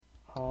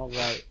All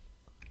right.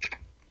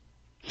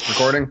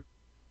 Recording?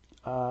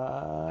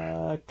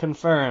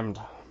 Confirmed.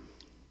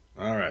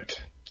 All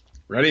right.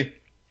 Ready?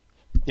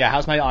 Yeah,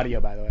 how's my audio,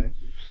 by the way?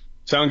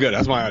 Sound good.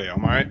 How's my audio?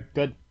 Am I all right?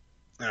 Good.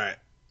 All right.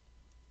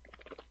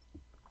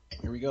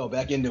 Here we go.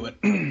 Back into it.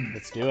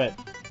 Let's do it.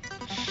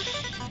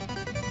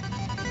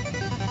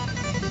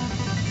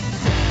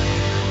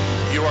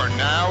 You are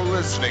now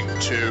listening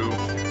to the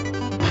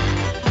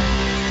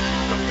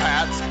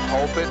Pat's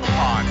Pulpit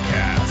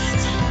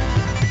Podcast.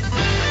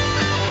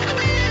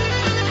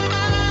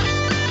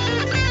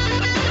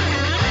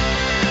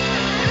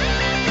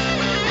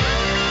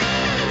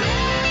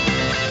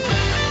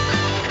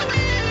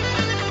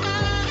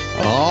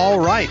 All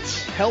right.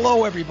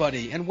 Hello,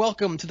 everybody, and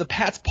welcome to the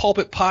Pat's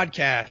Pulpit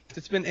Podcast.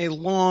 It's been a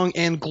long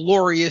and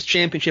glorious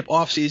championship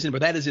offseason,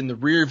 but that is in the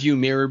rearview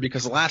mirror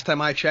because the last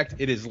time I checked,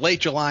 it is late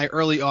July,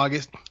 early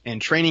August,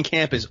 and training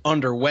camp is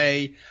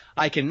underway.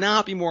 I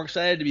cannot be more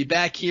excited to be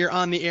back here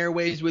on the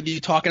airways with you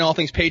talking all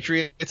things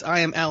Patriots. I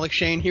am Alex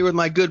Shane here with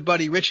my good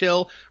buddy Rich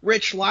Hill.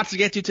 Rich, lots to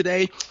get to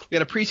today. We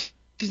got a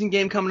preseason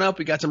game coming up.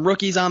 We got some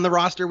rookies on the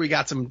roster. We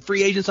got some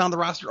free agents on the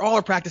roster. All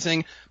are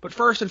practicing. But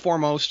first and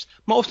foremost,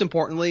 most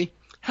importantly,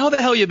 how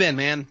the hell you been,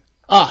 man?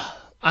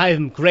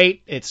 I'm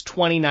great. It's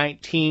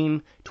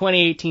 2019.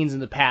 2018's in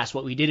the past.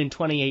 What we did in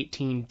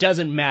 2018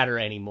 doesn't matter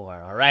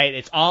anymore, all right?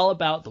 It's all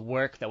about the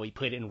work that we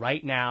put in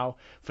right now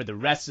for the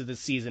rest of the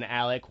season,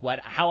 Alec.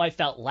 How I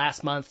felt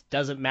last month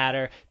doesn't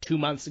matter. 2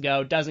 months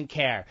ago doesn't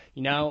care.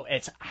 You know,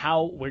 it's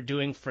how we're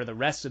doing for the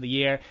rest of the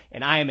year,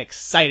 and I am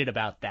excited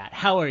about that.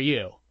 How are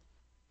you?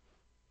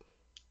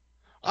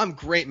 I'm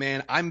great,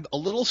 man. I'm a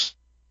little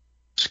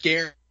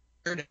scared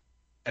at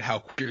how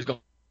quick it's going.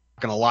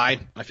 Gonna lie,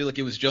 I feel like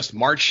it was just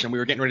March and we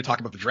were getting ready to talk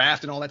about the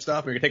draft and all that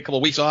stuff. We were gonna take a couple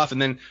of weeks off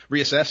and then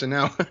reassess, and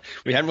now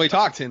we haven't really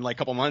talked in like a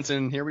couple months,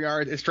 and here we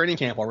are. It's training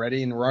camp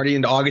already, and we're already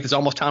into August. It's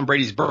almost Tom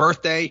Brady's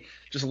birthday.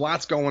 Just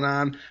lots going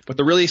on. But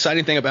the really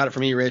exciting thing about it for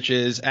me, Rich,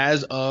 is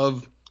as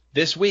of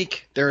this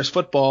week, there is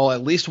football,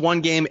 at least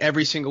one game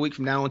every single week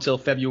from now until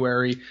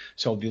February.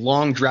 So the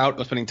long drought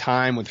of spending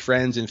time with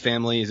friends and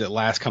family is at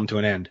last come to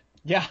an end.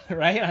 Yeah,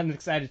 right? I'm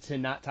excited to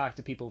not talk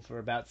to people for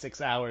about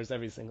 6 hours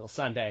every single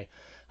Sunday.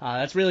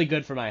 That's really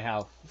good for my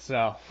health.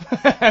 So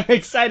I'm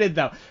excited,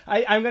 though.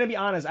 I'm going to be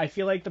honest. I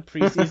feel like the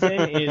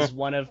preseason is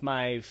one of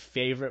my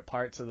favorite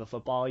parts of the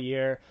football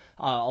year,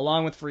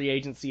 along with free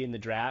agency and the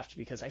draft,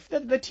 because I feel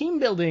the team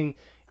building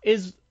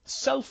is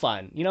so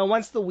fun. You know,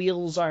 once the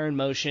wheels are in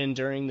motion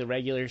during the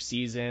regular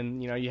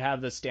season, you know, you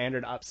have the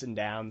standard ups and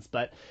downs.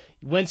 But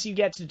once you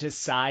get to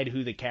decide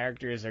who the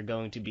characters are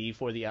going to be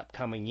for the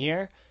upcoming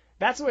year,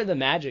 that's where the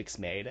magic's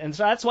made. And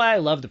so that's why I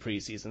love the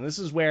preseason. This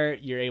is where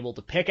you're able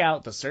to pick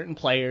out the certain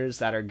players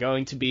that are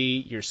going to be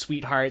your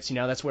sweethearts. You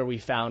know, that's where we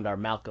found our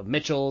Malcolm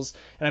Mitchells.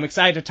 And I'm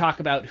excited to talk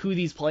about who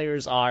these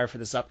players are for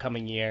this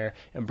upcoming year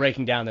and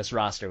breaking down this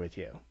roster with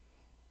you.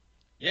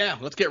 Yeah,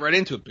 let's get right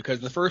into it because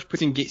the first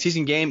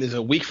preseason game is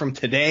a week from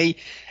today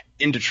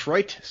in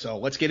Detroit. So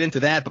let's get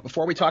into that. But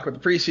before we talk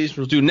about the preseason,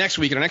 we'll do next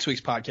week in our next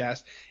week's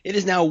podcast. It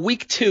is now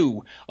week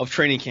 2 of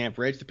training camp,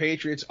 Rich. The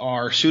Patriots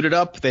are suited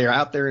up. They are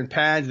out there in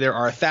pads. There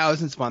are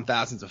thousands upon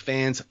thousands of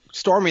fans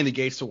storming the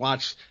gates to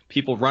watch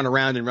people run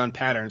around and run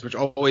patterns, which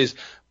always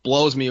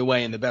blows me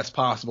away in the best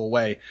possible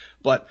way.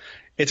 But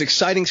it's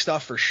exciting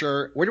stuff for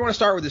sure. Where do you want to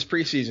start with this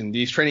preseason,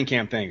 these training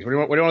camp things? What do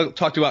you want to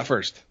talk about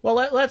first? Well,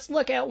 let's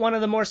look at one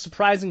of the more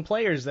surprising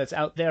players that's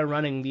out there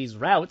running these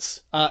routes.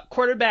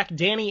 Quarterback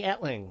Danny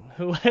Etling,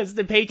 who was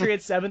the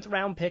Patriots'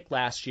 7th-round pick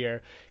last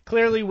year,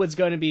 clearly was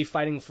going to be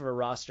fighting for a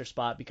roster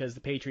spot because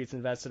the Patriots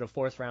invested a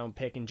 4th-round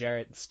pick in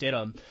Jarrett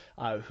Stidham,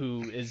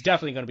 who is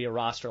definitely going to be a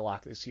roster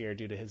lock this year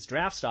due to his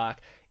draft stock.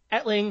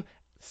 Etling,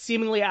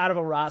 seemingly out of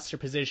a roster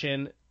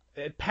position,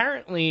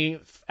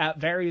 apparently at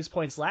various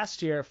points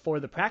last year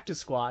for the practice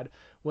squad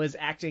was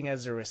acting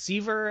as a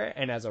receiver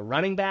and as a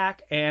running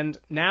back, and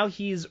now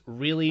he's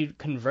really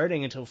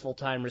converting into a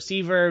full-time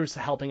receiver,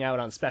 helping out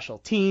on special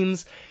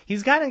teams.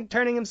 He's kind of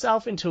turning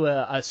himself into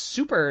a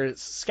super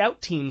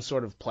scout team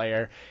sort of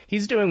player.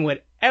 He's doing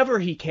whatever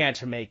he can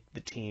to make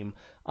the team.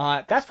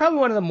 That's probably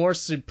one of the more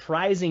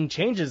surprising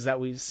changes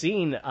that we've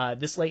seen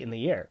this late in the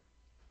year.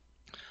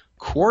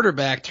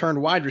 Quarterback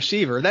turned wide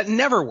receiver. That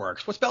never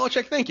works. What's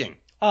Belichick thinking?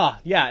 Oh,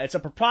 yeah, it's a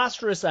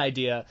preposterous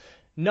idea.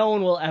 No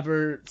one will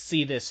ever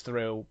see this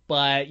through.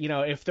 But, you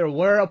know, if there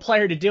were a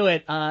player to do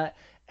it,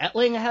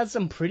 Etling has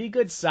some pretty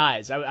good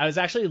size. I was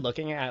actually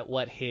looking at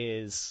what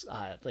his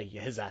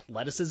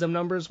athleticism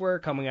numbers were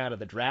coming out of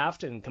the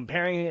draft and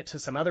comparing it to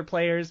some other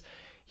players.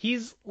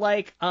 He's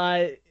like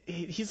got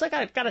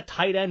a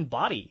tight end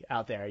body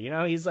out there. You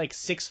know, he's like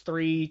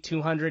 6'3",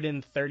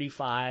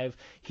 235.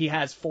 He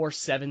has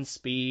 4.7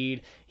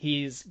 speed.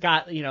 He's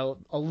got, you know,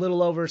 a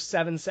little over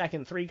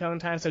 7-second 3-cone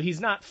time. So he's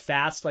not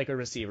fast like a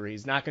receiver.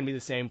 He's not going to be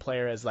the same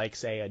player as like,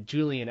 say, a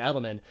Julian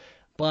Edelman.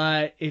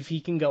 But if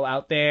he can go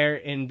out there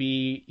and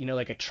be, you know,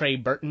 like a Trey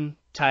Burton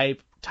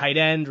type tight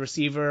end,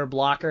 receiver,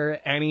 blocker,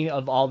 any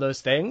of all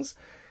those things,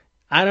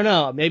 I don't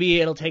know. Maybe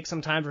it'll take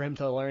some time for him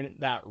to learn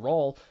that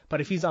role. But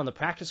if he's on the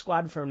practice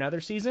squad for another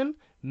season,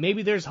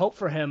 maybe there's hope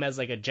for him as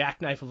like a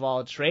jackknife of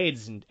all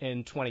trades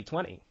in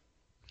 2020.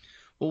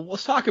 Well,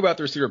 let's talk about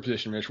the receiver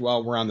position, Rich,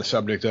 while we're on the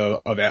subject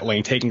of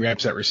Etling taking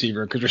reps at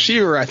receiver, because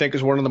receiver, I think,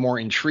 is one of the more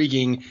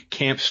intriguing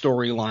camp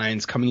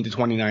storylines coming into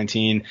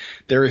 2019.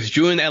 There is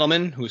Julian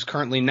Edelman, who is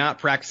currently not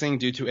practicing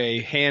due to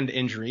a hand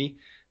injury.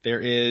 There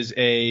is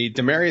a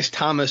Demaryius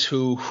Thomas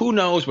who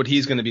knows what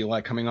he's going to be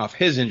like coming off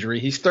his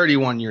injury. He's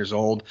 31 years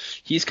old.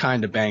 He's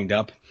kind of banged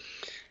up.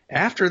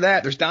 After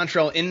that, there's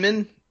Dontrell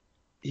Inman.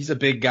 He's a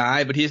big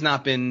guy, but he's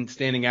not been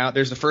standing out.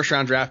 There's the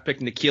first-round draft pick,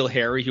 N'Keal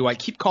Harry, who I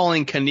keep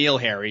calling Keneal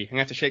Harry. I'm going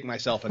to have to shake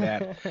myself at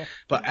that.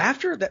 But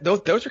after that,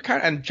 those are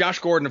kind of – and Josh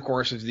Gordon, of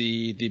course, is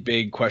the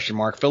big question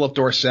mark. Philip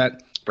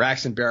Dorsett,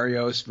 Braxton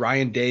Berrios,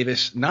 Ryan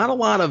Davis. Not a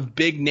lot of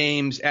big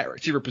names at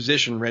receiver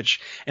position, Rich,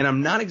 and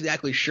I'm not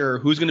exactly sure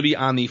who's going to be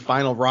on the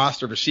final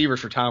roster of receivers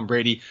for Tom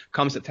Brady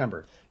come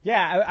September.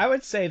 Yeah, I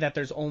would say that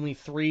there's only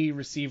 3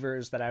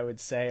 receivers that I would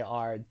say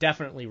are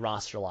definitely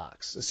roster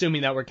locks,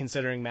 assuming that we're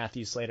considering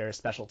Matthew Slater a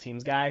special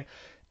teams guy.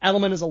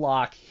 Edelman is a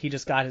lock. He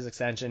just got his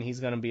extension.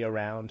 He's going to be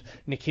around.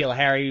 N'Keal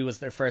Harry was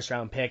their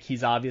first-round pick.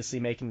 He's obviously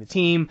making the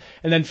team.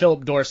 And then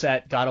Philip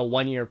Dorsett got a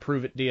 1-year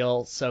prove-it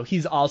deal, so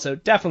he's also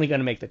definitely going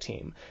to make the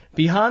team.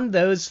 Beyond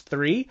those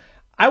 3,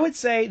 I would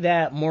say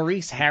that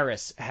Maurice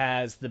Harris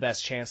has the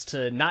best chance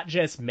to not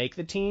just make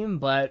the team,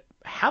 but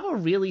have a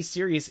really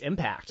serious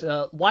impact.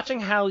 Watching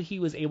how he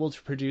was able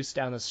to produce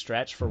down the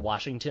stretch for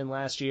Washington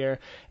last year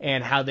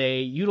and how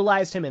they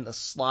utilized him in the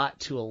slot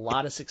to a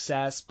lot of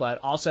success, but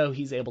also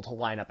he's able to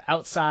line up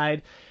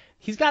outside.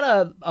 He's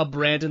got a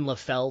Brandon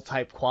LaFell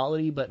type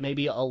quality, but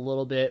maybe a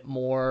little bit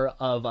more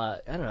of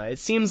I don't know, it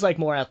seems like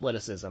more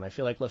athleticism. I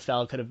feel like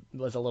LaFell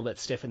was a little bit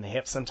stiff in the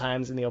hips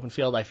sometimes in the open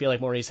field. I feel like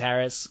Maurice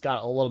Harris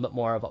got a little bit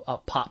more of a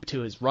pop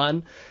to his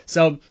run.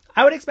 So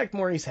I would expect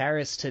Maurice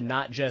Harris to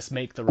not just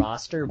make the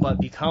roster,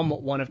 but become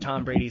one of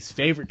Tom Brady's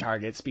favorite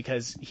targets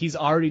because he's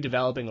already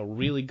developing a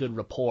really good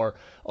rapport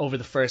over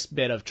the first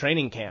bit of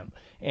training camp.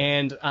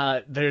 And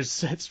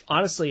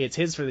honestly, it's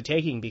his for the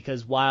taking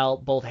because while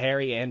both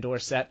Harry and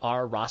Dorsett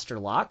are roster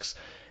locks,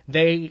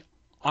 they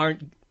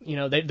aren't,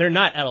 they're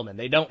not Edelman.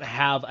 They don't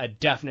have a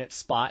definite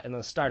spot in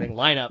the starting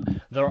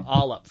lineup. They're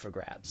all up for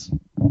grabs.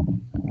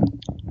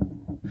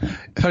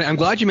 I'm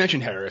glad you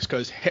mentioned Harris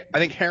because I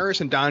think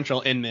Harris and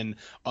Dontrell Inman,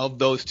 of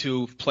those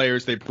 2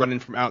 players they brought in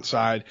from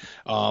outside,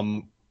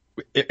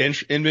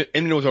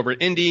 Inman was over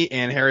at Indy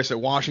and Harris at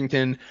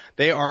Washington.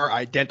 They are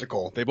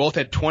identical. They both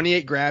had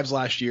 28 grabs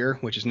last year,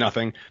 which is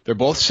nothing. They're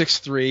both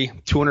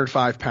 6'3",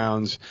 205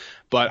 pounds.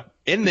 But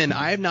Inman,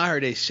 I have not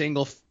heard a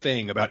single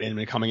thing about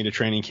Inman coming into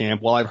training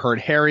camp. While I've heard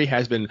Harry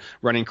has been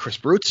running Chris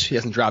Brutes, he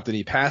hasn't dropped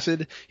any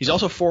passes. He's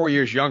also 4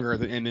 years younger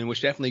than Inman,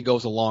 which definitely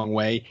goes a long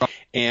way.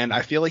 And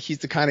I feel like he's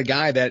the kind of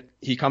guy that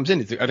he comes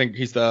in. I think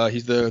he's the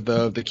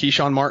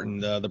Keyshawn Martin,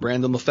 the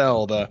Brandon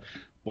LaFell, the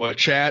what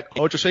Chad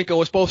Ochocinco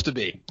was supposed to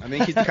be. I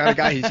think he's the kind of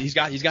guy. He's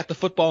got the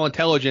football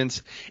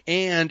intelligence.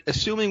 And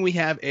assuming we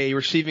have a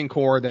receiving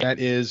core that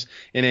is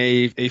in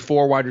a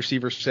 4 wide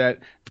receiver set,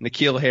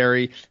 N'Keal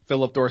Harry,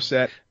 Philip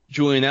Dorsett,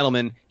 Julian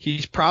Edelman,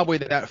 he's probably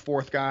that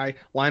 4th guy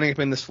lining up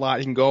in the slot.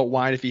 He can go out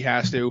wide if he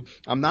has to.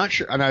 I'm not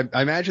sure. And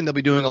I imagine they'll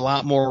be doing a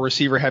lot more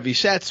receiver heavy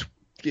sets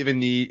given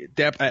the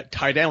depth at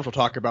tight end, which we'll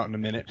talk about in a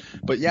minute.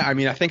 But yeah, I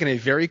mean, I think in a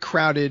very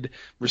crowded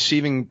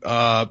receiving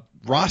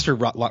roster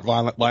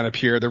lineup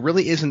here, there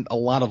really isn't a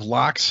lot of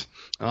locks,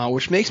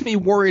 which makes me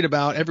worried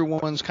about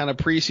everyone's kind of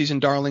preseason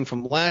darling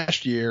from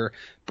last year,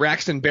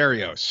 Braxton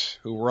Berrios,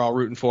 who we're all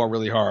rooting for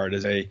really hard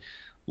as a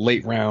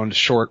late round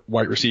short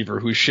white receiver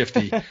who's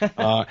shifty.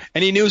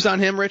 Any news on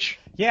him, Rich?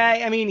 Yeah,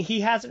 I mean, he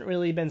hasn't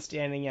really been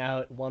standing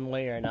out one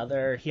way or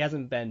another. He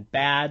hasn't been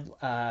bad,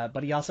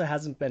 but he also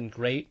hasn't been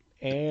great.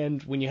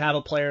 And when you have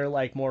a player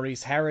like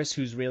Maurice Harris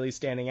who's really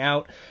standing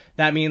out,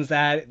 that means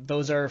that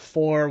those are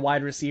 4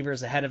 wide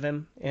receivers ahead of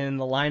him in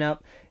the lineup.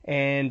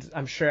 And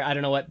I'm sure, I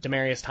don't know what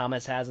Demaryius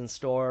Thomas has in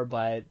store,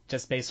 but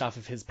just based off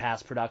of his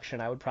past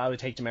production, I would probably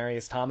take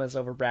Demaryius Thomas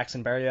over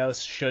Braxton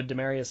Berrios should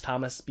Demaryius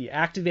Thomas be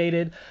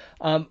activated.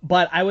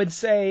 But I would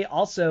say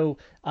also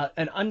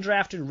an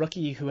undrafted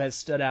rookie who has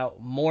stood out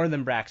more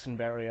than Braxton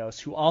Berrios,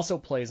 who also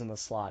plays in the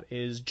slot,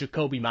 is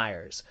Jakobi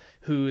Meyers,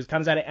 who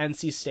comes out of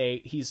NC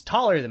State. He's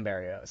taller than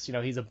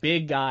Berrios. He's a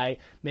big guy.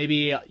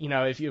 Maybe,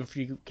 if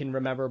you can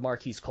remember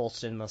Marquise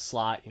Colston in the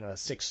slot, a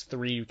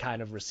 6'3"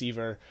 kind of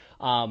receiver.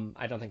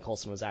 I don't think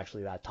Colston was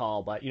actually that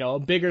tall, but, a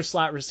bigger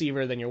slot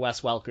receiver than your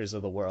Wes Welkers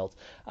of the world.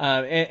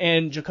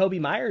 And Jakobi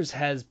Meyers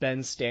has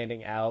been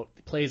standing out,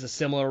 plays a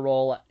similar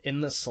role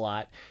in the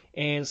slot.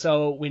 And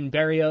so when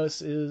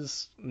Berrios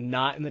is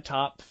not in the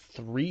top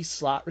 3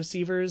 slot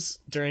receivers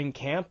during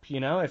camp,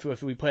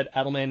 if we put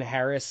Edelman,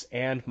 Harris,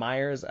 and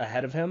Meyers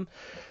ahead of him,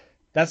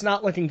 that's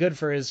not looking good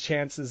for his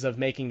chances of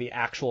making the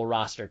actual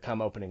roster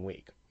come opening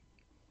week.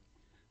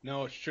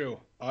 No, it's true.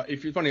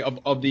 If you're funny,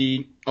 of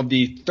the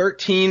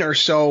 13 or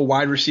so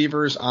wide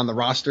receivers on the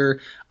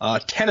roster,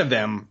 10 of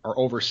them are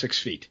over 6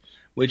 feet,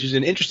 which is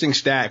an interesting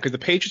stat because the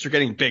Patriots are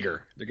getting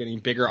bigger. They're getting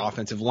bigger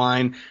offensive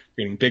line. They're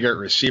getting bigger at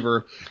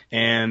receiver,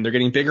 and they're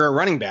getting bigger at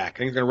running back. I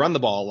think they're going to run the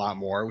ball a lot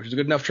more, which is a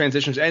good enough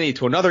transition as any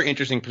to another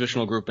interesting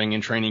positional grouping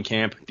in training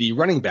camp, the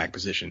running back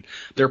position.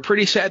 They're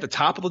pretty set at the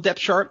top of the depth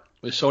chart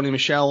with Sony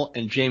Michel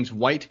and James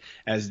White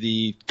as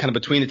the kind of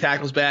between the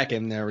tackles back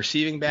and the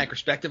receiving back,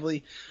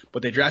 respectively.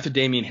 But they drafted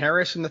Damien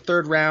Harris in the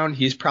 3rd round.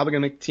 He's probably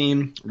going to make the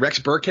team. Rex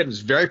Burkhead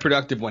was very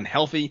productive when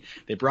healthy.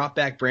 They brought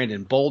back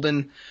Brandon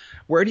Bolden.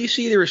 Where do you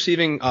see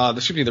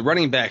the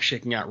running back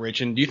shaking out, Rich?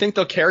 And do you think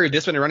they'll carry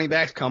this many running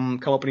backs come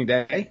opening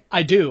day?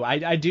 I do.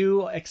 I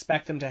do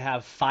expect them to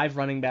have 5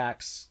 running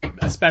backs,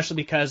 especially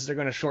because they're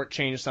going to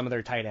shortchange some of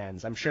their tight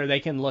ends. I'm sure they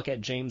can look at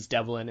James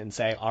Devlin and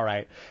say, all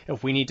right,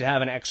 if we need to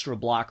have an extra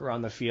blocker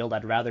on the field,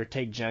 I'd rather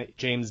take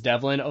James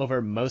Devlin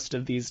over most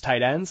of these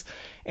tight ends.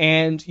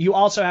 And you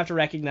also have to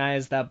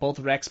recognize that both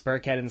Rex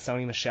Burkhead and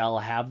Sony Michel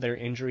have their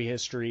injury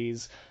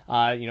histories.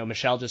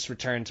 Michel just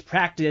returned to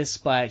practice,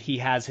 but he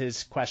has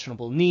his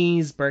questionable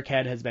knees.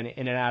 Burkhead has been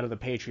in and out of the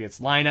Patriots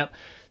lineup.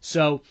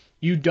 So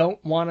you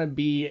don't want to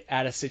be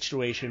at a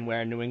situation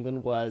where New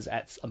England was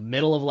at the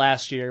middle of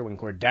last year when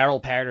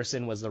Cordarrelle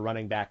Patterson was the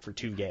running back for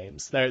 2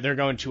 games. They're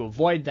going to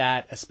avoid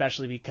that,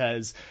 especially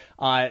because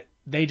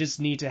they just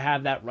need to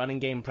have that running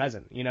game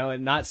present.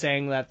 And not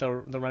saying that the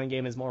running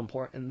game is more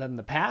important than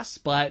the pass,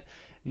 but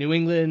New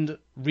England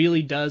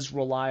really does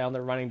rely on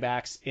their running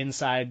backs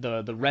inside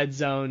the red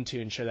zone to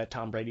ensure that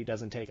Tom Brady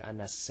doesn't take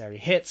unnecessary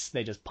hits.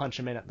 They just punch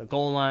him in at the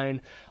goal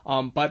line.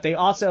 But they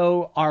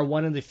also are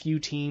one of the few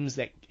teams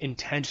that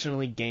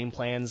intentionally game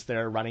plans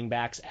their running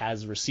backs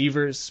as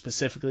receivers,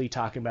 specifically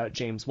talking about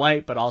James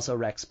White, but also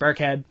Rex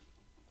Burkhead.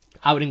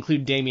 I would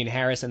include Damien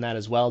Harris in that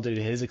as well due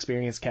to his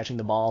experience catching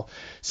the ball.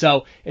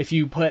 So if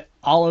you put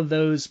all of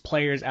those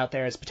players out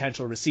there as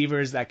potential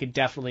receivers, that could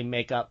definitely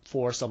make up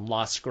for some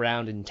lost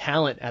ground in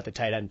talent at the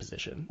tight end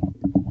position.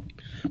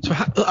 So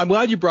I'm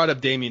glad you brought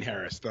up Damien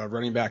Harris, the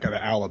running back out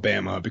of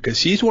Alabama, because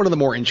he's one of the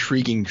more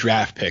intriguing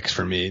draft picks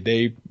for me.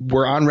 They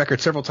were on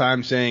record several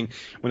times saying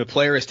when a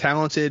player is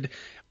talented,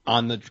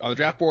 on the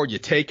draft board, you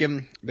take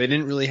him. They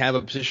didn't really have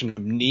a position of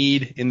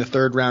need in the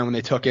 3rd round when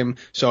they took him,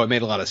 so it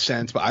made a lot of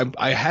sense. But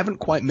I haven't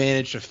quite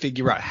managed to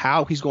figure out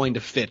how he's going to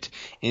fit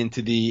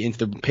into the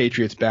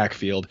Patriots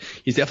backfield.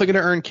 He's definitely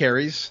going to earn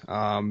carries.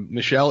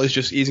 Michel is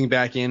just easing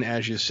back in,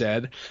 as you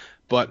said,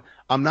 but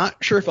I'm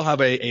not sure if he'll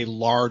have a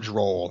large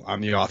role on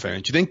the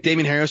offense. Do you think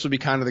Damien Harris will be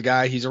kind of the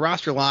guy? He's a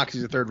roster lock.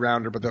 He's a 3rd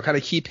rounder, but they'll kind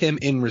of keep him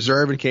in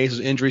reserve in case his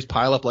injuries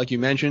pile up, like you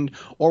mentioned,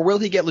 or will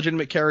he get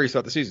legitimate carries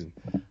throughout the season?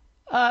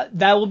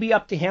 That will be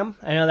up to him.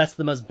 I know that's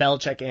the most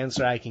Belichick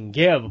answer I can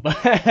give,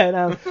 but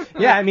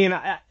yeah, I mean,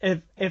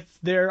 if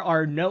there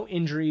are no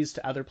injuries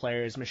to other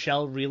players,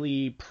 Michel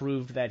really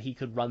proved that he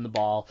could run the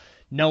ball.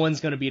 No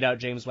one's going to beat out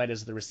James White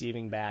as the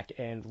receiving back,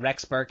 and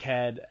Rex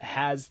Burkhead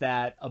has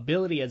that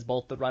ability as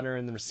both the runner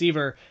and the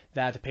receiver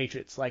that the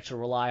Patriots like to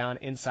rely on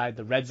inside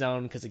the red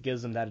zone because it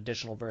gives them that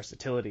additional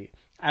versatility.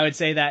 I would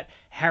say that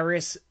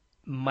Harris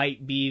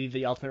might be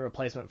the ultimate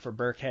replacement for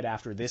Burkhead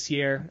after this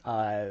year.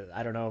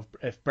 I don't know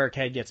if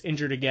Burkhead gets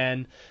injured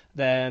again,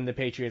 then the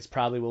Patriots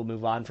probably will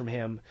move on from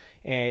him.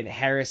 And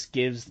Harris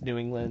gives New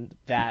England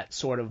that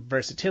sort of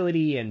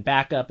versatility and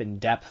backup and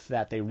depth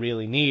that they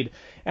really need.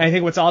 And I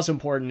think what's also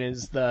important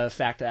is the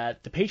fact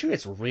that the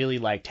Patriots really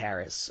liked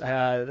Harris.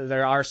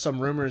 There are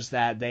some rumors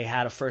that they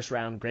had a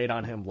 1st-round grade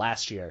on him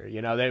last year.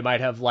 They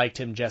might have liked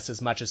him just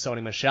as much as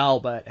Sony Michel,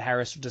 but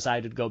Harris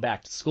decided to go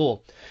back to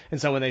school.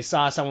 And so when they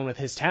saw someone with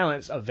his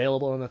talents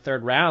available in the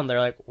 3rd round, they're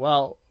like,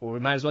 well, we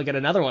might as well get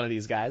another one of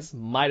these guys.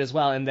 Might as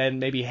well. And then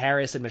maybe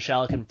Harris and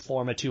Michel can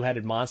form a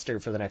 2-headed monster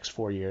for the next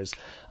 4 years.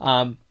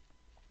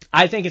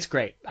 I think it's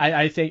great.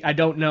 I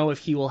don't know if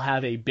he will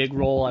have a big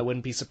role. I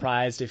wouldn't be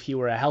surprised if he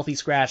were a healthy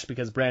scratch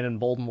because Brandon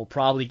Bolden will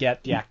probably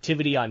get the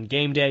activity on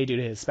game day due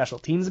to his special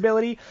teams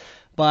ability.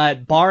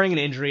 But barring an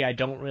injury, I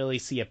don't really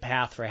see a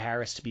path for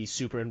Harris to be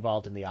super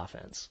involved in the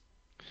offense.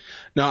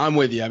 No, I'm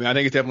with you. I mean, I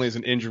think it definitely is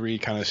an injury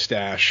kind of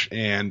stash.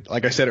 And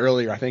like I said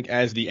earlier, I think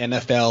as the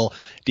NFL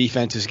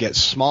defenses get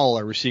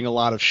smaller, we're seeing a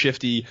lot of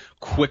shifty,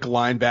 quick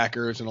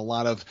linebackers and a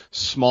lot of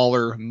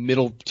smaller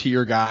middle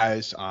tier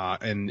guys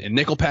and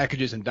nickel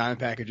packages and dime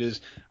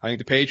packages. I think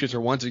the Patriots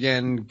are once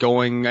again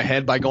going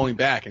ahead by going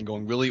back and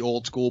going really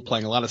old school,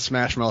 playing a lot of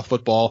smash mouth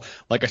football.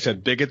 Like I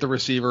said, big at the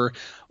receiver,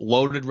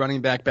 loaded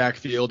running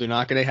backfield. They're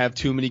not going to have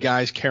too many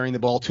guys carrying the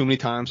ball too many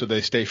times, so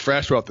they stay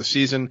fresh throughout the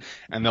season.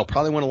 And they'll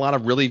probably win a lot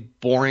of really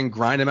boring,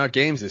 grind 'em out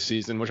games this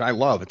season, which I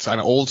love. It's kind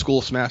of old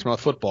school smash mouth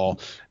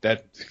football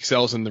that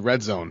excels in the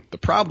red zone. The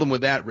problem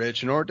with that,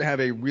 Rich, in order to have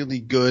a really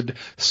good,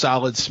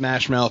 solid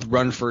smash mouth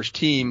run first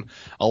team,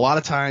 a lot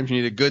of times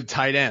you need a good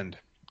tight end.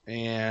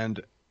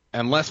 And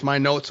unless my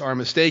notes are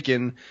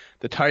mistaken,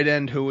 the tight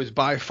end who is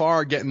by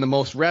far getting the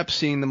most reps,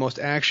 seeing the most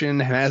action,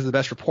 and has the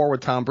best rapport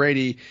with Tom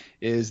Brady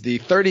is the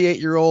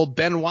 38-year-old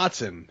Ben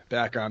Watson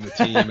back on the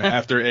team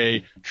after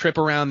a trip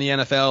around the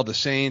NFL, the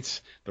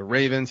Saints, the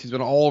Ravens. He's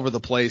been all over the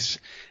place,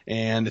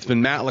 and it's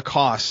been Matt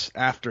LaCosse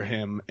after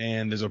him,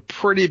 and there's a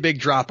pretty big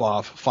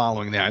drop-off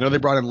following that. I know they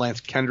brought in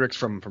Lance Kendricks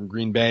from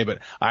Green Bay, but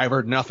I've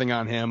heard nothing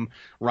on him.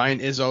 Ryan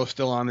Izzo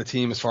still on the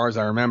team as far as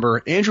I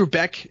remember. Andrew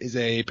Beck is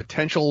a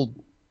potential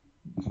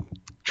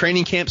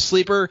training camp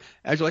sleeper,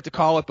 as you like to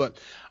call it, but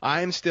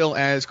I'm still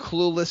as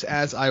clueless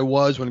as I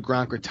was when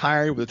Gronk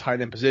retired with the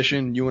tight end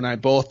position. You and I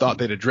both thought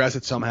they'd address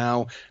it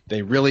somehow.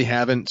 They really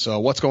haven't.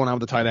 So what's going on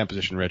with the tight end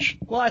position, Rich?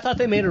 Well, I thought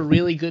they made a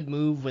really good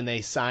move when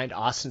they signed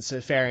Austin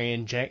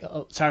Seferian.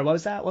 Sorry, what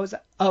was that?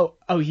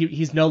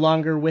 He's no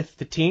longer with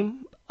the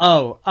team?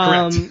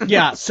 Correct.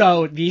 Yeah,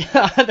 so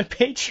the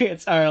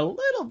Patriots are a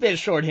little bit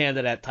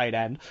shorthanded at tight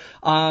end.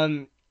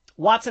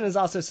 Watson is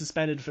also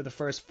suspended for the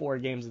first 4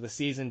 games of the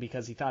season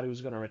because he thought he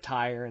was going to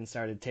retire and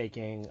started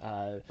taking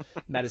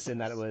medicine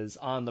that was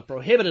on the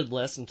prohibited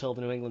list until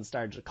the New England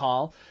started to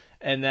call.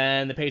 And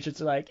then the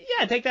Patriots are like,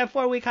 yeah, take that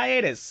 4-week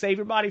hiatus. Save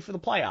your body for the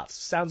playoffs.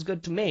 Sounds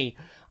good to me.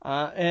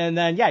 And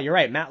then, yeah, you're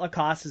right. Matt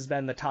LaCosse has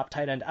been the top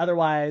tight end.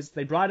 Otherwise,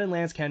 they brought in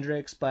Lance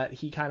Kendricks, but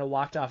he kind of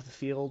walked off the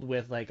field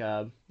with like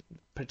a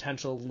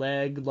potential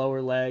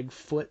lower leg,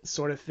 foot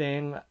sort of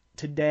thing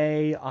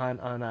today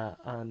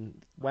on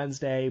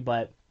Wednesday,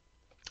 but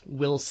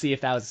we'll see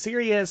if that was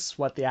serious,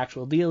 what the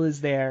actual deal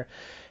is there.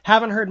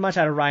 Haven't heard much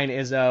out of Ryan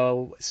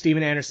Izzo.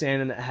 Steven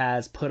Anderson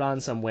has put on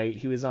some weight.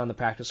 He was on the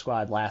practice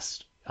squad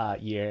last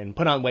year and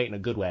put on weight in a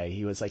good way.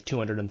 He was like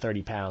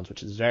 230 pounds,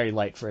 which is very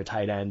light for a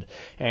tight end,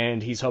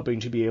 and he's hoping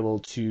to be able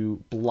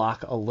to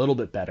block a little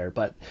bit better.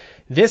 But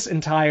this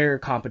entire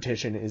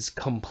competition is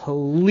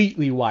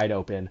completely wide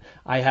open.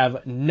 I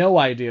have no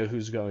idea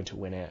who's going to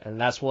win it,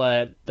 and that's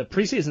what the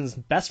preseason's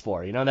best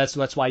for. You know,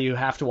 that's why you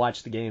have to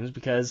watch the games,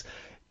 because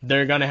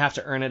they're going to have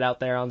to earn it out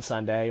there on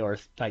Sunday or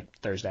like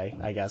Thursday,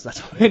 I guess. That's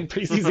when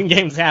preseason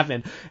games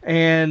happen.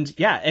 And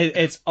yeah,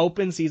 it's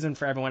open season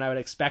for everyone. I would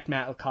expect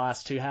Matt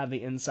LaCosse to have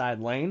the inside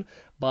lane.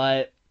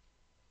 But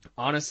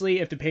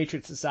honestly, if the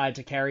Patriots decide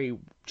to carry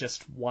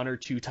just 1 or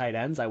 2 tight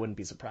ends, I wouldn't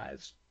be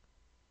surprised.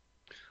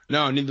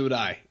 No, neither would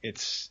I.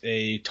 It's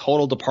a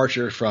total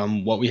departure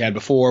from what we had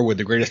before with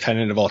the greatest tight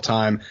end of all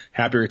time.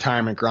 Happy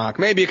retirement, Gronk.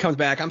 Maybe it comes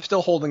back. I'm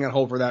still holding out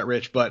hope for that,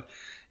 Rich, but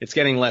it's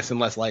getting less and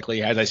less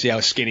likely as I see how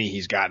skinny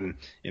he's gotten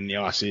in the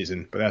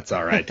offseason, but that's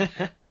all right.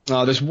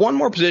 There's one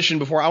more position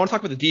before I want to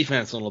talk about the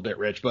defense a little bit,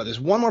 Rich, but there's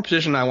one more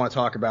position I want to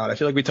talk about. I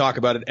feel like we talk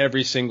about it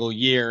every single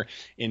year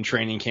in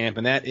training camp,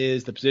 and that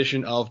is the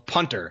position of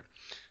punter.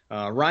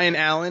 Ryan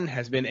Allen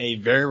has been a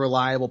very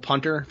reliable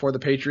punter for the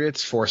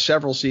Patriots for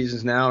several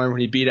seasons now. I remember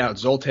when he beat out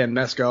Zoltan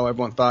Mesko,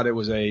 everyone thought it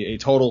was a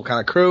total kind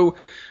of crew.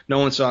 No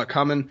one saw it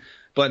coming.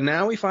 But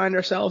now we find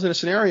ourselves in a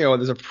scenario where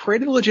there's a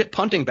pretty legit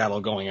punting battle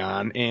going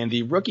on, and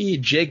the rookie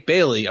Jake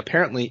Bailey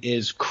apparently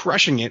is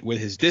crushing it with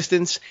his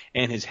distance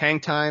and his hang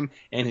time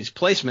and his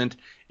placement,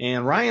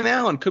 and Ryan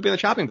Allen could be on the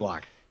chopping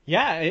block.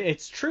 Yeah,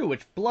 it's true,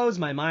 which blows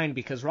my mind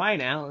because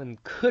Ryan Allen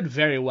could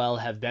very well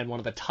have been one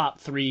of the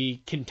top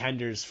 3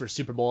 contenders for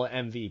Super Bowl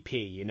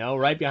MVP, you know,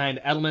 right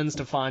behind Edelman,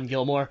 Stephon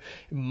Gilmore.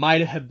 It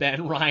might have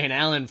been Ryan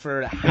Allen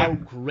for how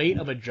great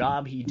of a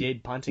job he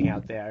did punting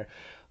out there.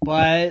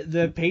 But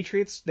the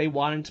Patriots, they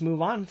wanted to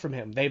move on from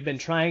him. They've been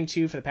trying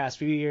to for the past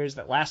few years.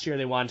 That last year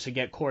they wanted to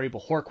get Corey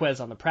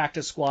Bojorquez on the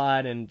practice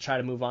squad and try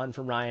to move on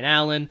from Ryan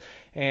Allen,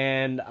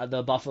 and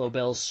the Buffalo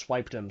Bills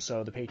swiped him,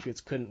 so the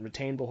Patriots couldn't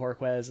retain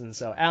Bojorquez, and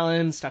so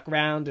Allen stuck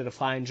around, did a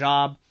fine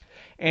job.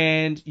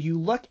 And you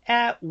look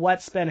at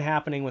what's been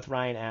happening with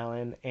Ryan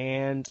Allen,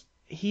 and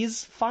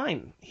he's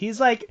fine.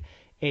 He's like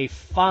a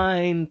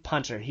fine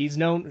punter.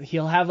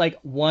 He'll have like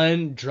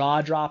 1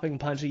 jaw-dropping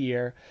punch a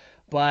year,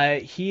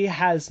 but he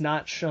has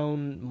not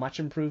shown much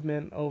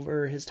improvement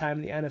over his time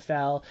in the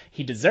NFL.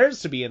 He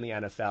deserves to be in the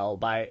NFL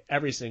by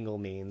every single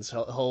means.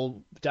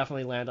 He'll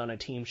definitely land on a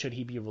team should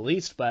he be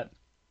released, but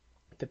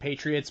the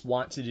Patriots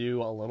want to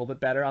do a little bit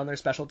better on their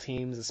special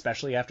teams,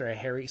 especially after a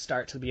hairy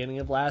start to the beginning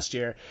of last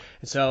year.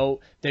 And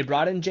so they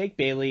brought in Jake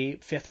Bailey,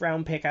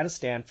 5th-round pick out of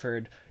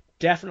Stanford.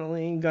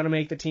 Definitely going to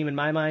make the team in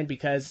my mind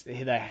because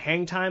the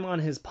hang time on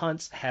his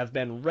punts have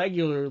been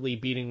regularly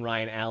beating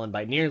Ryan Allen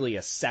by nearly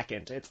a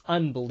second. It's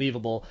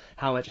unbelievable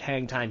how much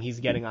hang time he's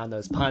getting on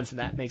those punts, and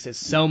that makes it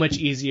so much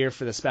easier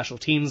for the special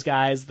teams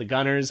guys, the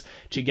gunners,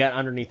 to get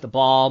underneath the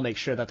ball, make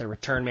sure that the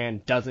return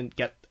man doesn't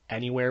get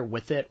anywhere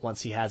with it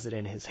once he has it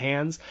in his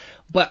hands.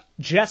 But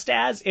just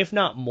as, if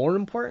not more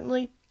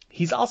importantly,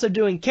 he's also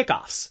doing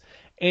kickoffs.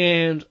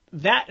 And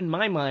that, in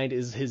my mind,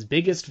 is his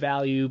biggest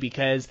value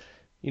because,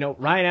 you know,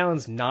 Ryan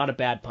Allen's not a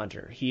bad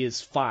punter. He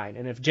is fine.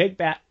 And if Jake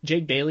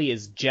Bailey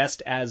is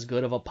just as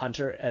good of a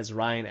punter as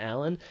Ryan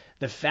Allen,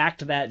 the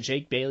fact that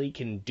Jake Bailey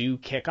can do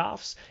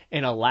kickoffs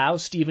and allow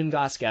Stephen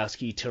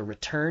Gostkowski to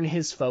return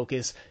his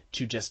focus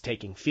to just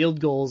taking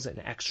field goals and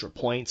extra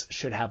points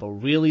should have a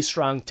really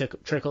strong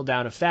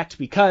trickle-down effect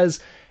because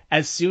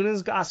As soon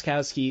as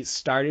Gostkowski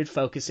started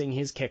focusing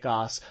his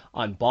kickoffs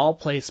on ball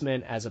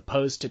placement as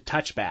opposed to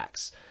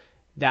touchbacks,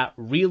 that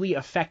really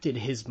affected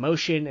his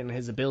motion and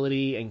his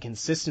ability and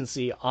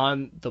consistency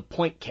on the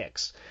point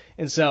kicks.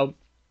 And so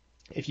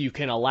if you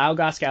can allow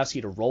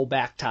Gostkowski to roll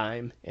back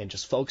time and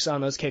just focus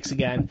on those kicks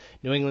again,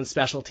 New England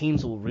special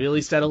teams will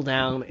really settle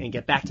down and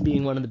get back to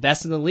being one of the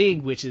best in the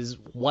league, which is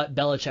what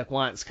Belichick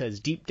wants, because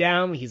deep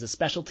down, he's a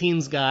special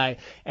teams guy,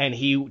 and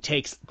he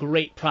takes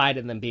great pride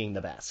in them being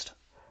the best.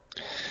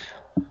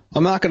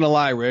 I'm not going to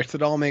lie, Rich,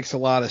 that all makes a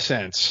lot of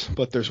sense,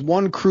 but there's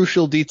one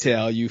crucial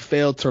detail you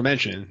failed to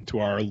mention to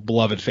our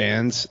beloved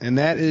fans, and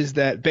that is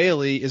that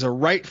Bailey is a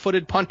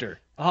right-footed punter.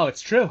 Oh,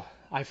 it's true.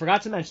 I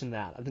forgot to mention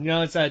that. You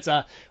know, it's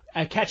a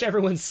catch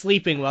everyone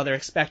sleeping while they're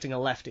expecting a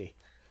lefty.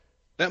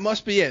 That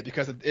must be it,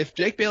 because if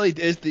Jake Bailey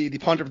is the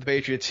punter for the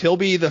Patriots, he'll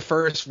be the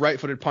first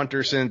right-footed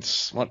punter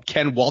since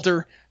Ken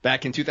Walter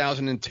back in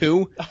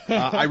 2002.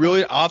 I'll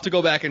have to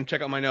go back and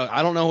check out my notes.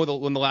 I don't know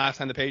when the last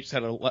time the Patriots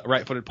had a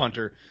right-footed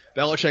punter.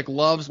 Belichick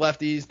loves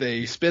lefties.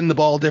 They spin the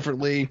ball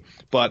differently,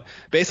 but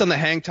based on the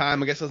hang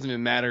time, I guess it doesn't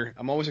even matter.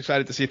 I'm always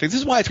excited to see things.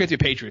 This is why it's great to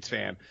be a Patriots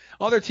fan.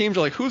 Other teams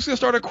are like, who's going to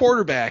start a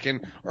quarterback,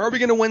 and are we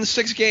going to win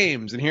 6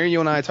 games? And here you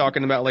and I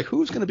talking about, like,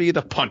 who's going to be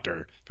the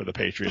punter for the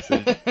Patriots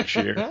this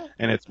year,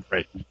 and it's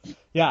great.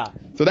 Yeah.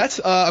 So that's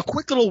a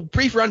quick little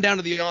brief rundown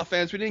of the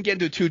offense. We didn't get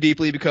into it too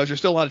deeply because there's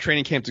still a lot of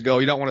training camp to go.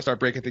 You don't want to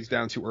start breaking things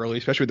down too early,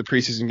 especially with the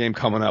preseason game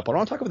coming up. But I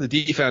want to talk about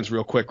the defense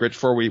real quick, Rich,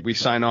 before we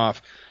sign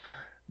off.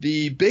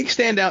 The big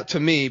standout to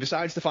me,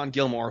 besides Stephon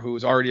Gilmore, who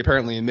is already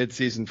apparently in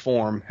midseason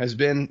form, has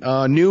been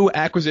new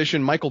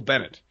acquisition Michael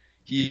Bennett.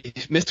 He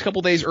missed a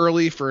couple days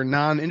early for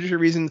non-injury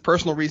reasons,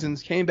 personal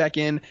reasons, came back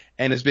in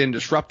and has been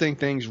disrupting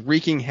things,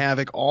 wreaking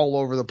havoc all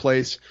over the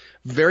place.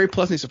 Very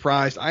pleasantly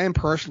surprised. I am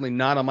personally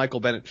not a Michael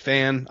Bennett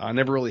fan. I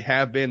never really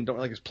have been. Don't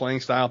like his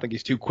playing style. I think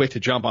he's too quick to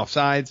jump off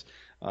sides.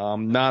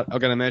 Not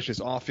going to mention his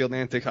off-field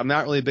antics. I'm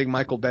not really a big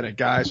Michael Bennett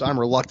guy, so I'm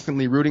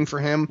reluctantly rooting for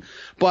him.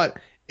 But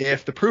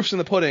if the proof's in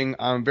the pudding,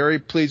 I'm very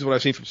pleased with what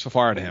I've seen from so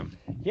far out of him.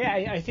 Yeah,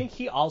 I think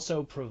he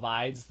also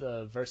provides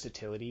the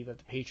versatility that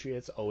the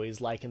Patriots always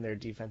like in their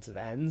defensive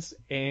ends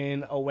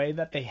in a way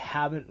that they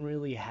haven't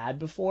really had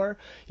before.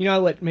 You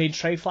know, what made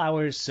Trey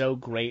Flowers so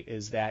great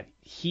is that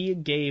he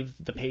gave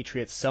the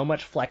Patriots so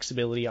much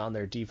flexibility on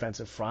their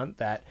defensive front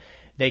that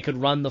they could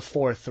run the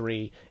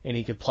 4-3 and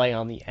he could play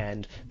on the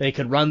end. They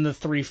could run the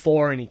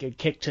 3-4 and he could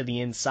kick to the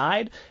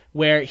inside,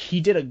 where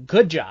he did a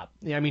good job.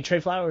 I mean,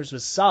 Trey Flowers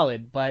was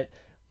solid, but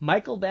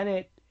Michael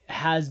Bennett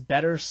has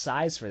better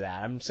size for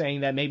that. I'm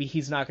saying that maybe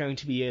he's not going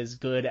to be as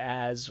good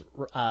as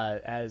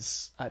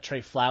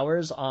Trey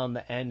Flowers on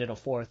the end in a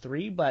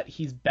 4-3, but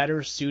he's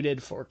better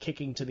suited for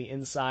kicking to the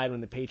inside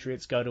when the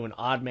Patriots go to an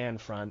odd man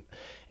front,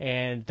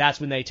 and that's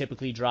when they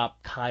typically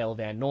drop Kyle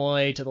Van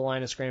Noy to the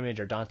line of scrimmage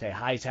or Dante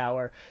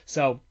Hightower.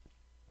 So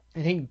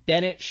I think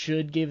Bennett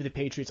should give the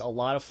Patriots a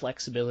lot of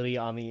flexibility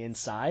on the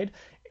inside.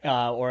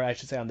 Or I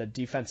should say on the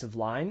defensive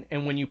line.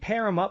 And when you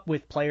pair them up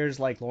with players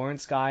like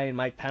Lawrence Guy and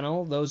Mike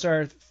Pennell, those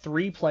are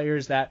 3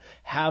 players that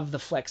have the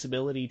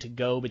flexibility to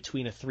go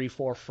between a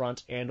 3-4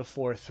 front and a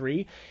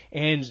 4-3.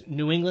 And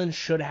New England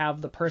should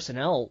have the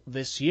personnel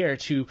this year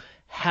to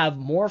have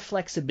more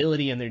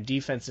flexibility in their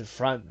defensive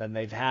front than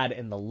they've had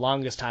in the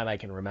longest time I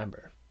can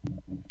remember.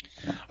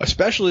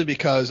 Especially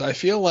because I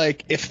feel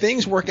like if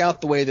things work out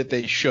the way that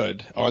they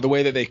should, or the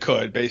way that they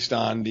could, based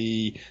on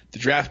the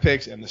draft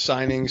picks and the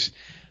signings,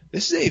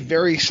 this is a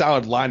very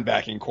solid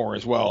linebacking core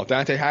as well.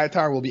 Dante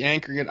Hightower will be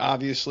anchoring it,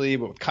 obviously,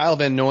 but with Kyle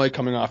Van Noy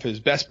coming off his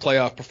best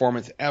playoff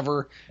performance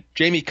ever,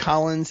 Jamie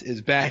Collins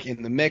is back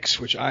in the mix,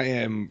 which I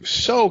am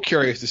so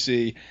curious to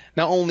see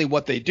not only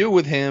what they do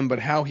with him, but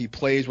how he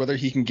plays, whether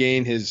he can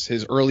gain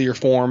his earlier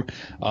form.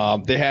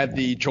 They had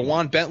the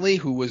Jawan Bentley,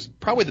 who was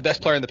probably the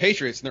best player in the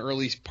Patriots in the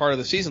early part of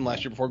the season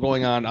last year before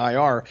going on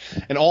IR.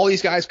 And all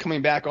these guys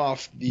coming back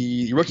off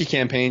the rookie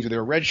campaigns, where they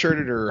were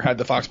redshirted or had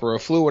the Foxborough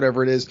flu,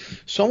 whatever it is.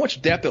 So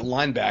much depth at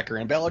linebacker,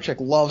 and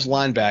Belichick loves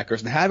linebackers,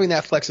 and having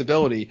that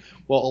flexibility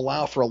will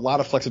allow for a lot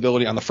of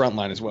flexibility on the front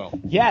line as well.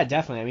 Yeah,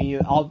 definitely. I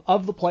mean,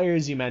 of the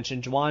players you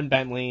mentioned, Jawan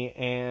Bentley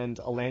and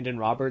Landon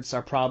Roberts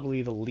are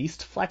probably the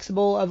least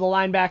flexible of the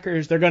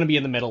linebackers. They're going to be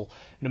in the middle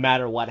no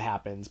matter what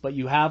happens. But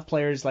you have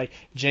players like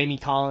Jamie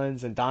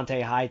Collins and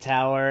Dante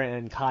Hightower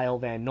and Kyle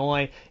Van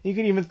Noy. You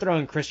can even throw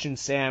in Christian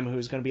Sam,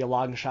 who's going to be a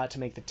long shot to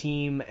make the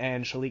team,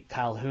 and Shalik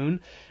Calhoun.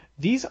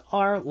 These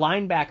are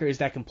linebackers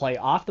that can play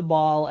off the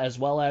ball as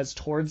well as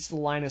towards the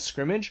line of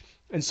scrimmage.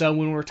 And so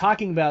when we're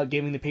talking about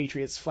giving the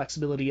Patriots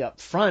flexibility up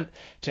front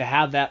to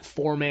have that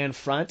 4-man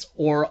front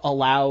or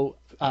allow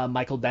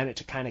Michael Bennett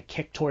to kind of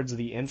kick towards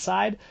the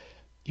inside,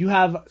 you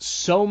have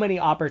so many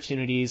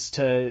opportunities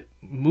to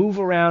move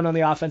around on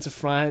the offensive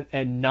front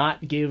and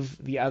not give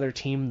the other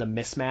team the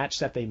mismatch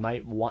that they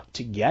might want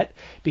to get,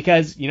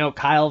 because, you know,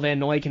 Kyle Van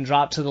Noy can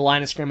drop to the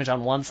line of scrimmage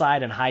on one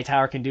side and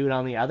Hightower can do it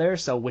on the other.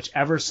 So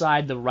whichever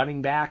side the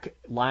running back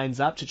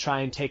lines up to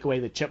try and take away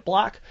the chip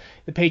block,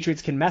 the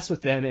Patriots can mess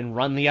with them and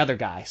run the other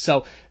guy.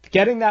 So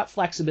getting that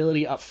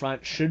flexibility up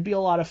front should be a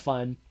lot of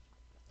fun.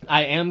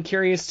 I am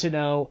curious to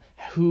know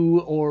who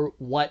or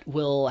what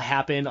will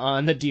happen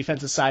on the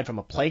defensive side from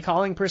a play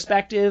calling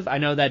perspective. I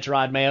know that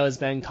Gerard Mayo has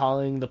been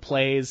calling the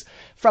plays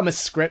from a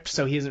script,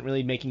 so he isn't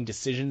really making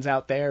decisions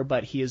out there,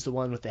 but he is the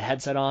one with the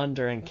headset on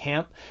during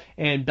camp,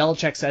 and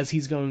Belichick says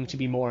he's going to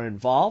be more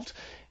involved.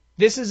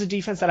 This is a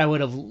defense that I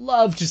would have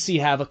loved to see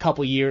have a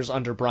couple years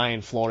under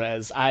Brian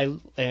Flores. I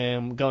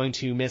am going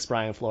to miss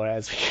Brian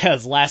Flores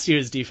because last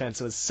year's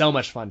defense was so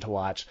much fun to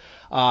watch.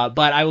 But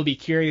I will be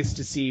curious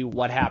to see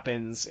what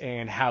happens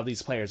and how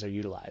these players are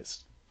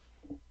utilized.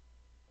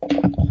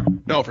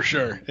 No, for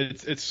sure.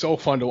 It's so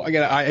fun to.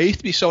 Again, I used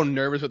to be so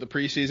nervous with the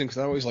preseason because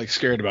I was always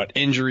scared about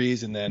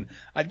injuries, and then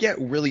I'd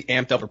get really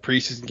amped up for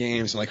preseason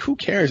games. And who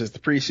cares? It's the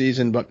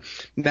preseason. But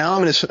now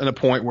I'm in a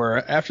point where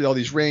after all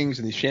these rings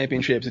and these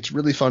championships, it's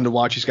really fun to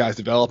watch these guys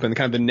develop and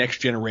kind of the next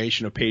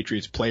generation of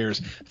Patriots players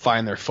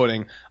find their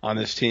footing on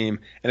this team.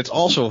 And it's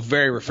also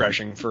very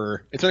refreshing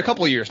it's in a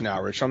couple of years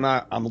now, Rich.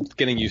 I'm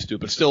getting used to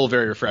it, but still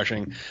very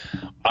refreshing.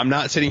 I'm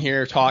not sitting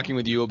here talking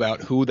with you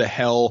about who the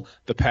hell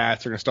the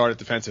Pats are going to start at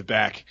defensive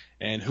back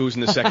and who's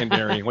in the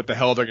secondary and what the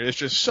hell they're going to. It's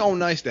just so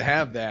nice to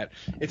have that.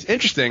 It's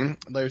interesting.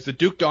 There's the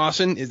Duke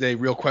Dawson is a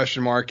real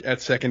question mark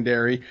at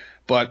secondary,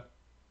 but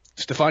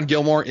Stephon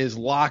Gilmore is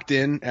locked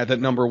in at that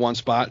number 1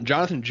 spot.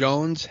 Jonathan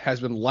Jones has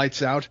been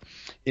lights out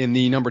in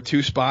the number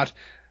 2 spot.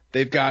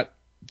 They've got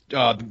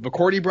the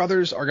McCourty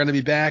brothers are going to be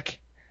back.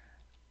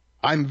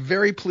 I'm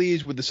very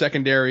pleased with the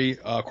secondary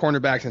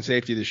cornerbacks and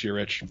safety this year,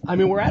 Rich. I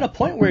mean, we're at a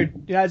point where,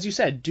 as you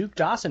said, Duke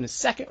Dawson, a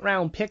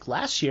second-round pick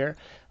last year,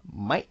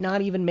 might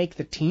not even make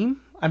the team.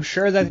 I'm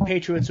sure that the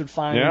Patriots would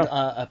find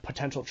a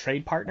potential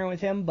trade partner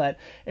with him, but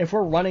if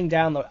we're running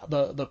down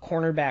the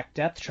cornerback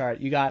depth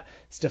chart, you got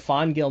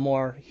Stephon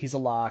Gilmore, he's a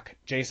lock.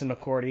 Jason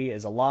McCourty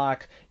is a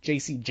lock.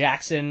 J.C.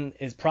 Jackson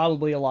is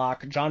probably a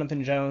lock.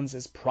 Jonathan Jones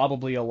is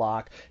probably a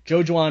lock.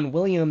 Jojuan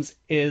Williams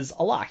is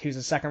a lock. He was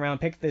a second-round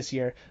pick this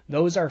year.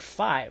 Those are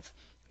 5.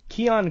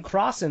 Keon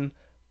Crossan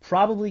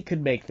probably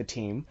could make the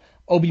team.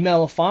 Obi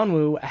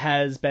Melifonwu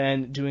has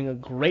been doing a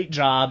great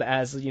job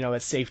as, a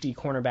safety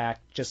cornerback,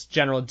 just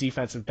general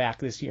defensive back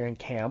this year in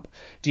camp.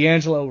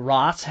 D'Angelo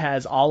Ross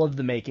has all of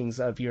the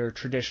makings of your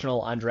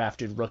traditional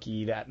undrafted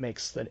rookie that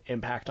makes an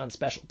impact on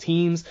special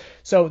teams.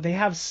 So they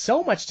have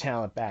so much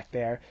talent back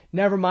there.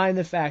 Never mind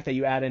the fact that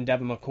you add in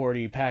Devin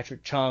McCourty,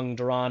 Patrick Chung,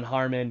 Daron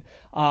Harmon,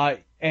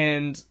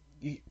 and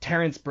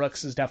Terrence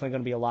Brooks is definitely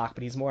going to be a lock,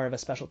 but he's more of a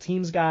special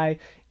teams guy.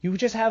 You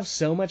just have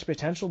so much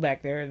potential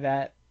back there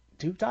that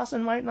Duke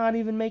Dawson might not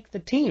even make the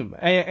team.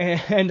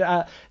 And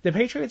the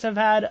Patriots have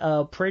had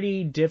a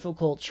pretty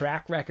difficult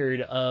track record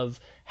of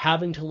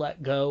having to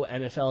let go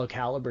NFL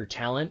caliber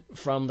talent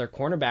from their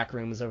cornerback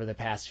rooms over the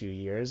past few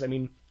years. I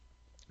mean,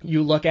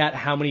 you look at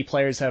how many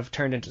players have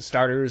turned into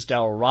starters.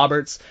 Darryl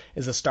Roberts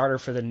is a starter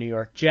for the New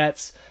York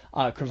Jets.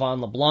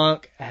 Cre'Von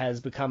LeBlanc has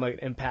become an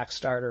impact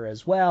starter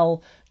as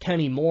well.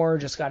 Kenny Moore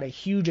just got a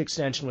huge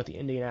extension with the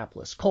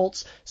Indianapolis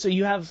Colts. So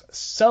you have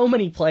so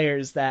many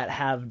players that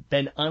have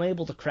been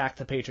unable to crack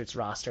the Patriots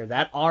roster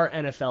that are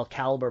NFL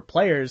caliber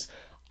players.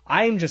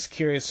 I'm just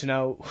curious to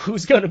know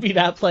who's going to be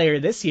that player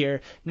this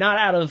year, not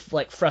out of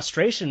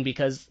frustration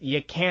because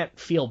you can't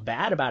feel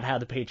bad about how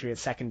the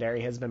Patriots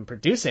secondary has been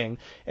producing.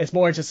 It's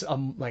more just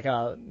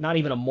not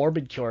even a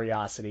morbid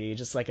curiosity,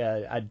 just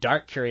a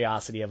dark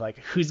curiosity of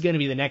who's going to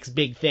be the next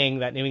big thing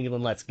that New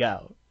England lets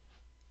go.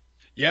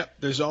 Yep,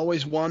 there's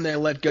always one they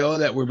let go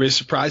that we're really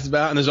surprised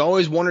about, and there's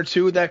always one or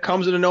two that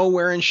comes out of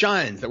nowhere and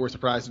shines that we're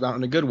surprised about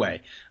in a good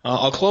way.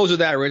 I'll close with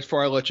that, Rich,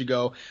 before I let you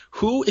go.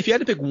 Who, if you had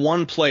to pick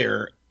one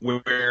player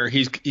where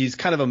he's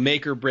kind of a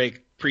make or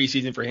break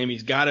preseason for him,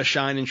 he's got to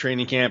shine in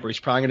training camp, or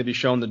he's probably going to be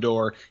shown the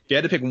door. If you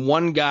had to pick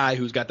one guy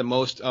who's got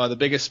the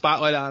biggest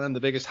spotlight on him, the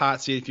biggest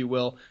hot seat, if you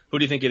will, who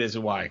do you think it is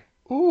and why?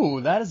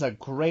 Ooh, that is a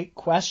great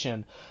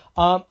question.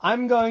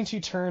 I'm going to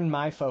turn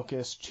my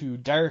focus to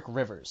Derek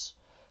Rivers.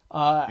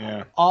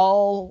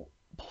 All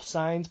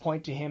signs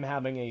point to him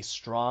having a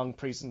strong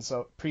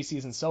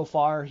preseason so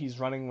far. He's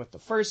running with the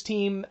first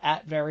team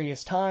at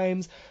various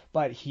times,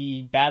 but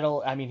he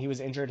was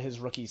injured his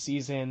rookie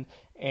season,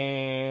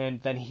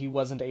 and then he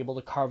wasn't able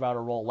to carve out a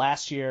role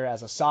last year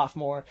as a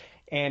sophomore,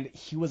 and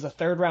he was a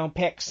third-round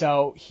pick,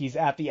 so he's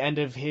at the end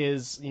of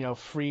his,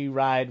 free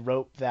ride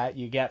rope that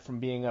you get from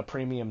being a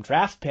premium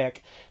draft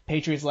pick.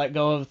 Patriots let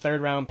go of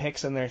third-round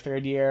picks in their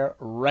third year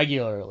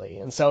regularly,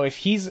 and so if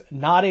he's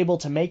not able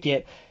to make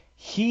it,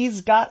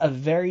 he's got a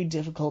very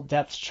difficult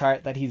depth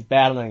chart that he's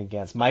battling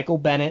against. Michael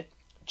Bennett,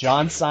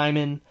 John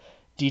Simon,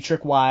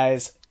 Dietrich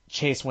Wise,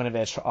 Chase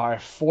Winovich are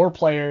 4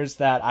 players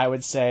that I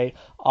would say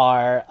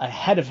are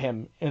ahead of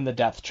him in the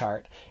depth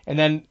chart. And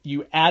then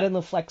you add in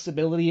the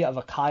flexibility of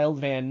a Kyle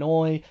Van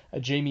Noy, a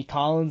Jamie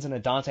Collins, and a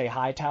Dante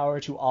Hightower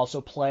to also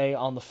play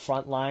on the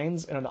front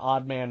lines in an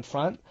odd man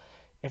front.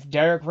 If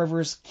Derek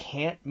Rivers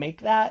can't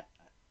make that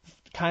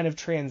kind of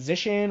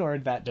transition or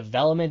that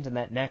development and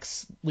that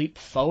next leap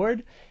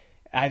forward,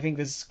 I think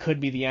this could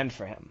be the end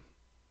for him.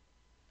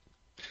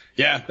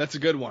 Yeah, that's a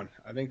good one.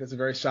 I think that's a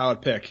very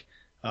solid pick.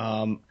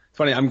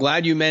 Funny, I'm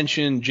glad you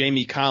mentioned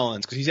Jamie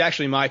Collins because he's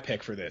actually my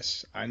pick for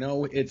this. I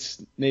know it's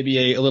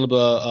maybe a little bit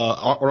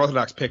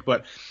unorthodox pick,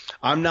 but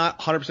I'm not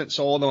 100%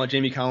 sold on what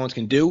Jamie Collins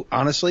can do,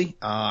 honestly.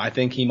 I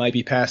think he might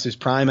be past his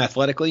prime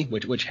athletically,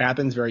 which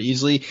happens very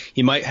easily.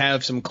 He might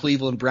have some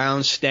Cleveland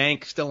Browns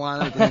stank still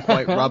on him. It doesn't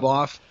quite rub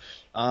off.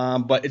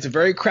 But it's a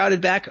very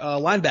crowded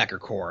linebacker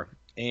core.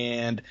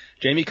 And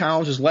Jamie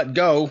Collins was let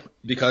go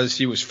because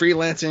he was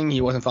freelancing.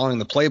 He wasn't following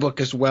the playbook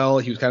as well.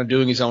 He was kind of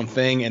doing his own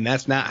thing, and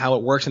that's not how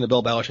it works in the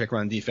Bill Belichick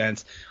run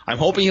defense. I'm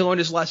hoping he learned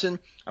his lesson.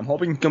 I'm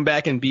hoping he can come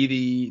back and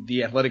be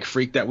the athletic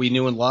freak that we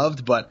knew and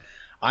loved, but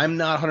I'm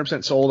not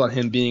 100% sold on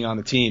him being on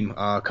the team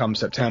come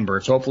September.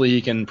 So hopefully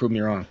he can prove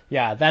me wrong.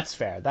 Yeah, that's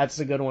fair. That's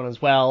a good one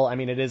as well. I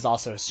mean, it is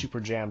also a super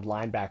jammed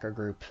linebacker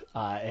group.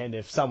 And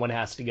if someone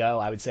has to go,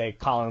 I would say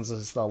Collins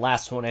is the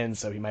last one in,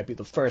 so he might be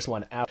the first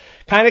one out.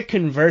 Kind of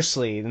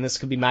conversely, and this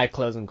could be my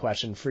closing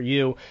question for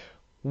you,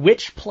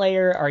 which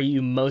player are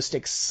you most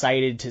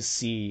excited to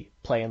see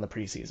play in the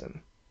preseason?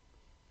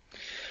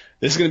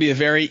 This is going to be a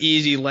very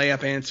easy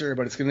layup answer,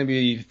 but it's going to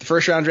be the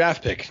first round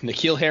draft pick,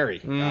 N'Keal Harry.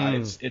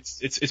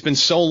 It's been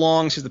so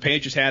long since the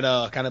Patriots had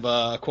a kind of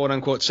a quote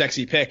unquote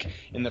sexy pick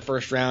in the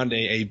first round,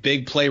 a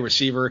big play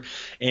receiver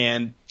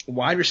and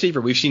wide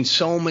receiver. We've seen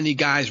so many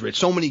guys, Rich,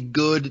 so many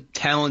good,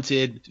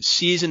 talented,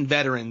 seasoned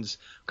veterans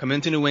come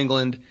into New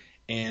England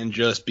and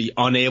just be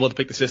unable to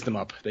pick the system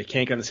up. They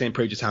can't get on the same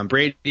page as Tom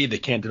Brady. They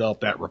can't develop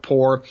that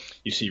rapport.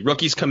 You see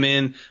rookies come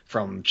in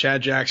from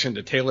Chad Jackson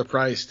to Taylor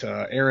Price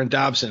to Aaron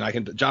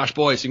Dobson. Josh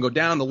Boyce. You can go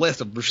down the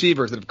list of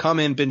receivers that have come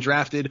in, been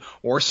drafted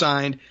or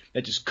signed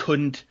that just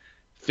couldn't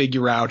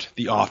figure out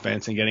the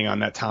offense and getting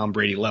on that Tom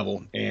Brady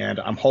level. And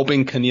I'm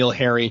hoping N'Keal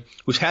Harry,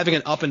 who's having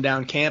an up and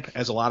down camp,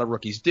 as a lot of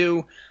rookies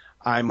do,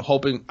 I'm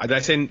hoping. Did I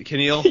say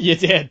N'Keal? You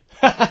did.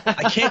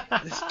 I can't.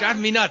 It's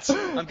driving me nuts.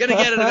 I'm going to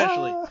get it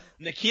eventually.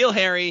 N'Keal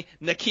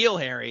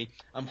Harry.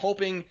 I'm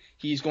hoping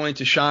he's going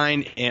to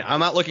shine, and I'm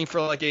not looking for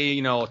like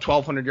a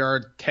 1,200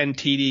 yard, 10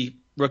 TD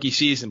rookie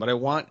season, but I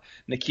want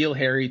N'Keal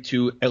Harry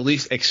to at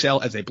least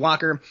excel as a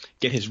blocker,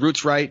 get his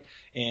roots right,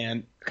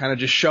 and kind of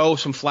just show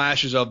some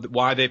flashes of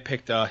why they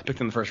picked him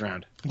in the first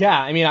round. Yeah,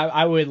 I mean,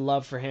 I would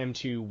love for him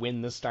to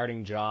win the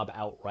starting job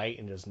outright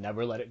and just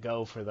never let it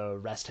go for the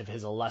rest of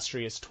his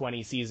illustrious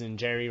 20-season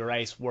Jerry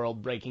Rice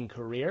world-breaking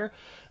career.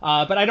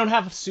 But I don't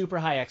have super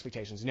high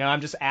expectations.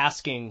 I'm just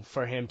asking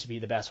for him to be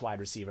the best wide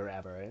receiver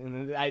ever.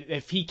 And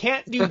if he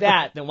can't do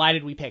that, then why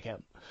did we pick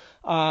him?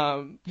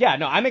 I'm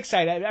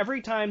excited.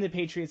 Every time the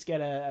Patriots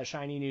get a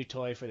shiny new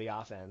toy for the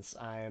offense,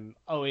 I'm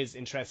always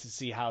interested to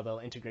see how they'll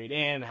integrate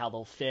in, how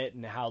they'll fit,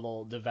 and how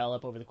they'll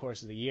develop over the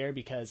course of the year,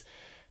 because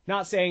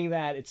not saying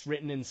that it's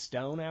written in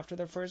stone after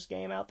their first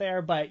game out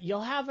there, but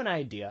you'll have an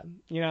idea.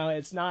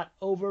 It's not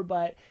over,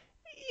 but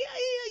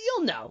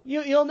you'll know.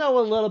 You'll know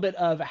a little bit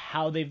of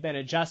how they've been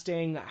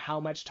adjusting, how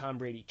much Tom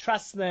Brady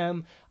trusts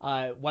them,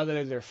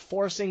 whether they're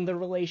forcing the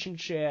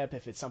relationship,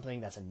 if it's something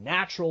that's a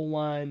natural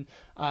one.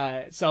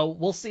 So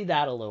we'll see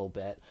that a little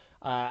bit.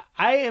 I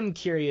am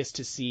curious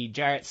to see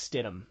Jarrett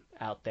Stidham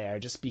out there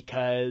just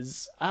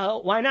because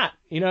why not?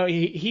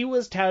 He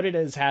was touted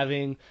as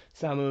having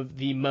some of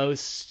the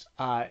most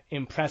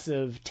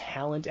impressive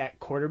talent at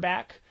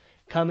quarterback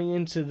coming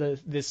into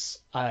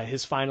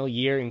his final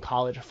year in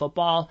college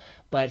football,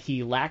 but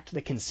he lacked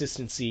the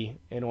consistency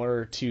in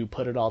order to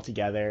put it all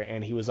together,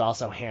 and he was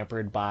also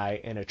hampered by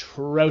an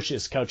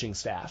atrocious coaching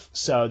staff.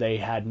 So they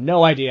had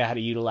no idea how to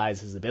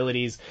utilize his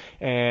abilities,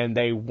 and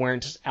they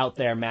weren't out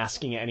there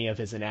masking any of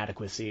his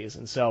inadequacies.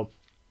 And so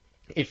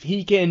if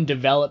he can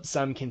develop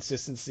some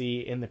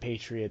consistency in the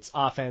Patriots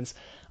offense,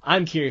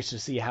 I'm curious to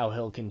see how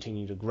he'll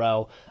continue to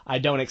grow. I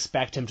don't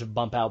expect him to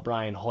bump out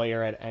Brian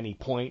Hoyer at any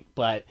point,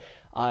 but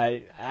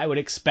I would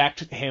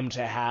expect him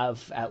to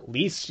have at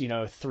least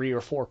 3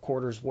 or 4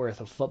 quarters worth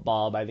of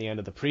football by the end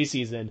of the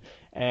preseason,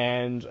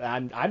 and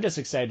I'm just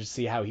excited to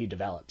see how he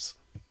develops.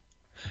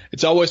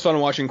 It's always fun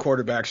watching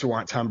quarterbacks who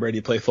want Tom Brady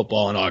to play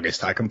football in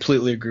August. I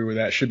completely agree with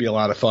that. Should be a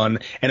lot of fun.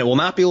 And it will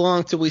not be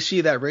long till we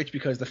see that, Rich,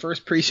 because the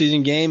first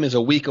preseason game is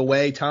a week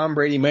away. Tom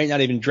Brady may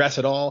not even dress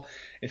at all.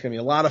 It's going to be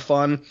a lot of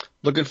fun.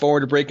 Looking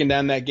forward to breaking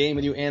down that game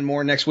with you and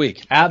more next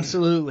week.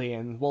 Absolutely.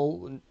 And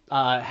we'll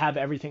have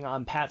everything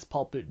on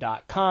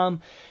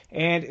patspulpit.com.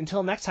 And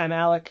until next time,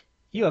 Alec,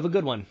 you have a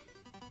good one.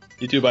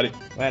 You too, buddy.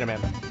 Later,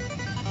 man.